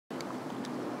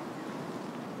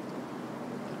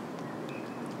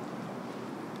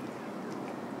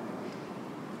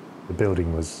The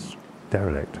building was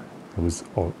derelict. It was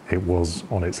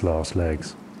on its last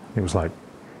legs. It was like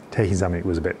taking something that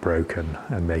was a bit broken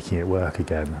and making it work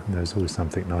again. And there's always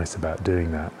something nice about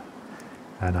doing that.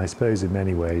 And I suppose in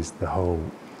many ways the whole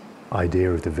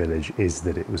idea of the village is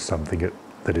that it was something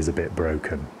that is a bit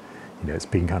broken. You know, it's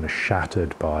been kind of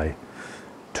shattered by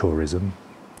tourism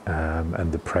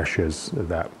and the pressures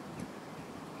that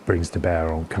brings to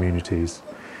bear on communities.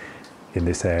 In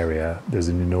this area, there's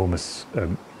an enormous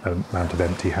amount of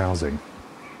empty housing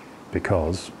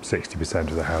because 60%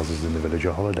 of the houses in the village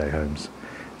are holiday homes.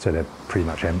 So they're pretty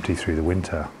much empty through the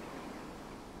winter.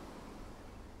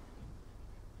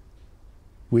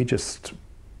 We just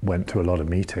went to a lot of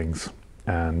meetings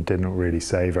and didn't really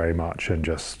say very much and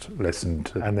just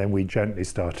listened. And then we gently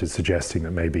started suggesting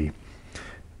that maybe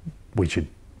we should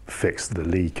fix the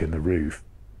leak in the roof.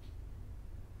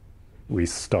 We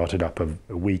started up a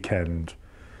weekend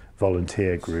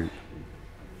volunteer group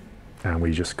and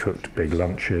we just cooked big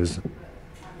lunches,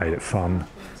 made it fun,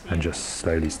 and just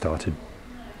slowly started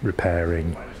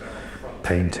repairing,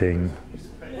 painting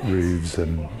roofs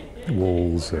and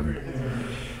walls and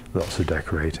lots of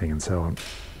decorating and so on.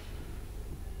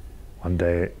 One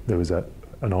day there was an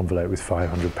envelope with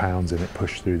 £500 in it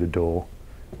pushed through the door,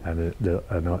 and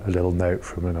a little note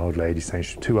from an old lady saying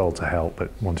she's too old to help but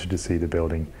wanted to see the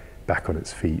building back on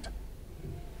its feet.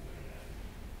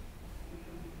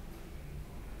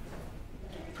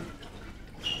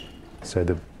 So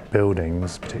the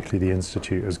buildings, particularly the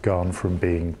Institute, has gone from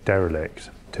being derelict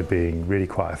to being really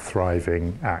quite a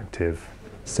thriving, active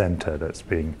centre that's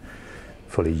being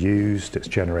fully used, it's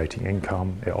generating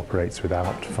income, it operates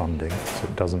without funding, so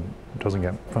it doesn't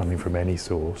get funding from any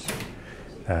source.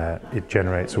 It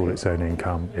generates all its own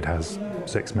income, it has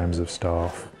 6 members of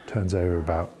staff, turns over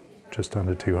about just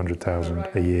under 200,000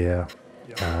 a year.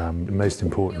 Most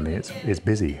importantly, it's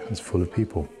busy, it's full of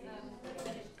people.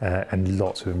 And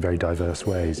lots of in very diverse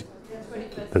ways.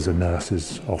 There's a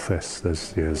nurse's office,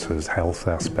 there's health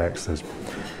aspects, there's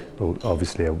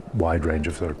obviously a wide range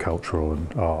of sort of cultural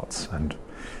and arts and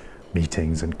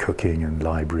meetings and cooking and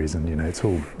libraries, and it's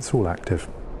all active.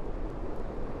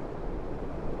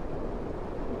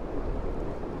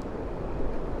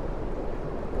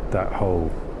 That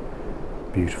whole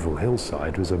beautiful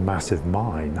hillside was a massive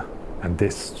mine, and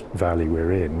this valley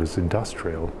we're in was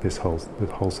industrial. The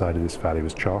whole side of this valley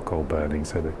was charcoal burning,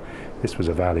 so this was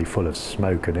a valley full of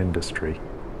smoke and industry.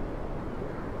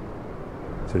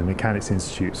 So the Mechanics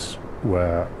Institutes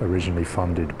were originally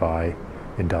funded by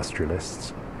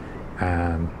industrialists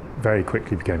and very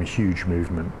quickly became a huge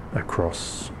movement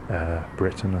across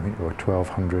Britain. I think there were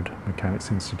 1,200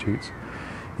 Mechanics Institutes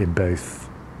in both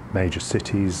major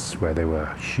cities where there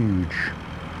were huge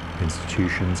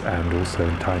institutions and also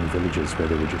in tiny villages where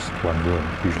there were just one room,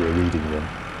 usually a reading room.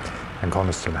 And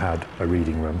Coniston had a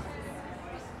reading room.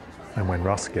 And when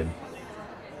Ruskin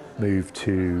moved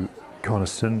to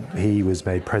Coniston, he was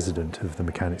made president of the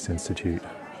Mechanics Institute.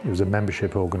 It was a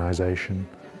membership organisation.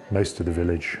 Most of the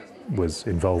village was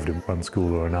involved in one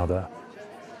school or another.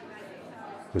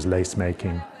 It was lace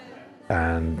making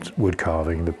and wood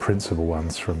carving, the principal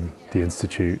ones from the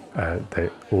Institute.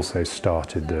 They also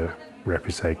started the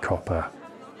repoussé copper.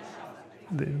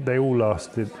 They all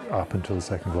lasted up until the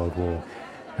Second World War.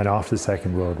 And after the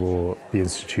Second World War, the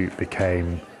Institute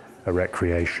became a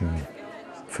recreation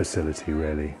facility,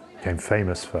 really. Became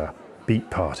famous for beat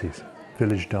parties,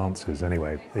 village dances,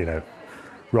 anyway,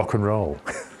 rock and roll.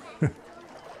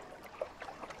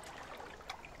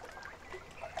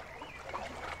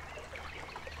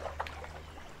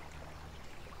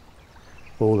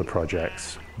 All the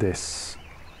projects, this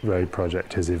road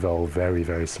project has evolved very,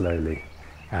 very slowly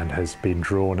and has been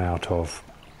drawn out of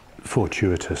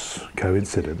fortuitous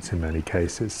coincidence in many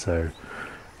cases. So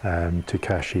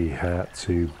Takashi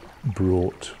Hayatsu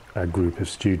brought a group of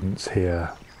students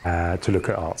here to look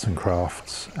at arts and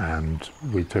crafts, and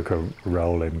we took a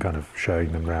role in kind of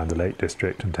showing them around the Lake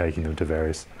District and taking them to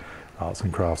various arts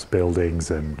and crafts buildings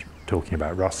and talking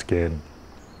about Ruskin.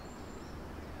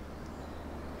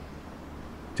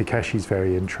 Takeshi's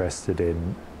very interested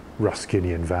in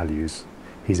Ruskinian values.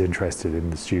 He's interested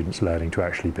in the students learning to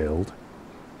actually build,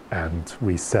 and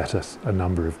we set a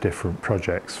number of different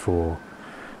projects for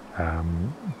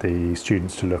the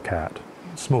students to look at,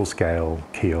 small-scale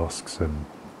kiosks and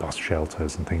bus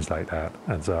shelters and things like that.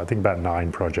 And so I think about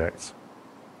 9 projects.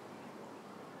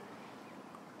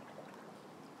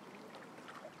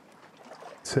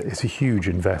 So it's a huge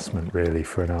investment, really,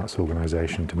 for an arts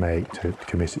organisation to make, to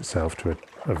commit itself to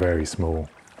a very small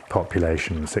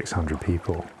population, 600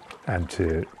 people, and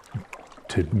to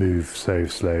move so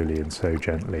slowly and so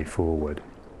gently forward.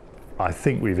 I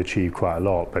think we've achieved quite a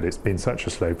lot, but it's been such a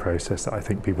slow process that I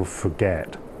think people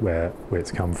forget where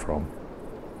it's come from.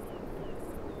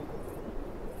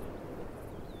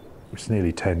 It's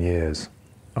nearly 10 years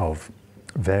of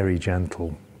very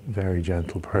gentle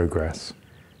progress.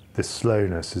 This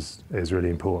slowness is really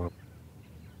important.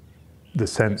 The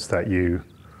sense that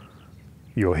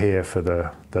you're here for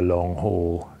the long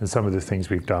haul, and some of the things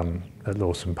we've done at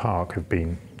Lawson Park have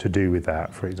been to do with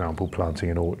that. For example,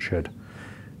 planting an orchard.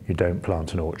 You don't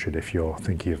plant an orchard if you're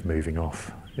thinking of moving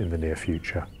off in the near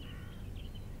future.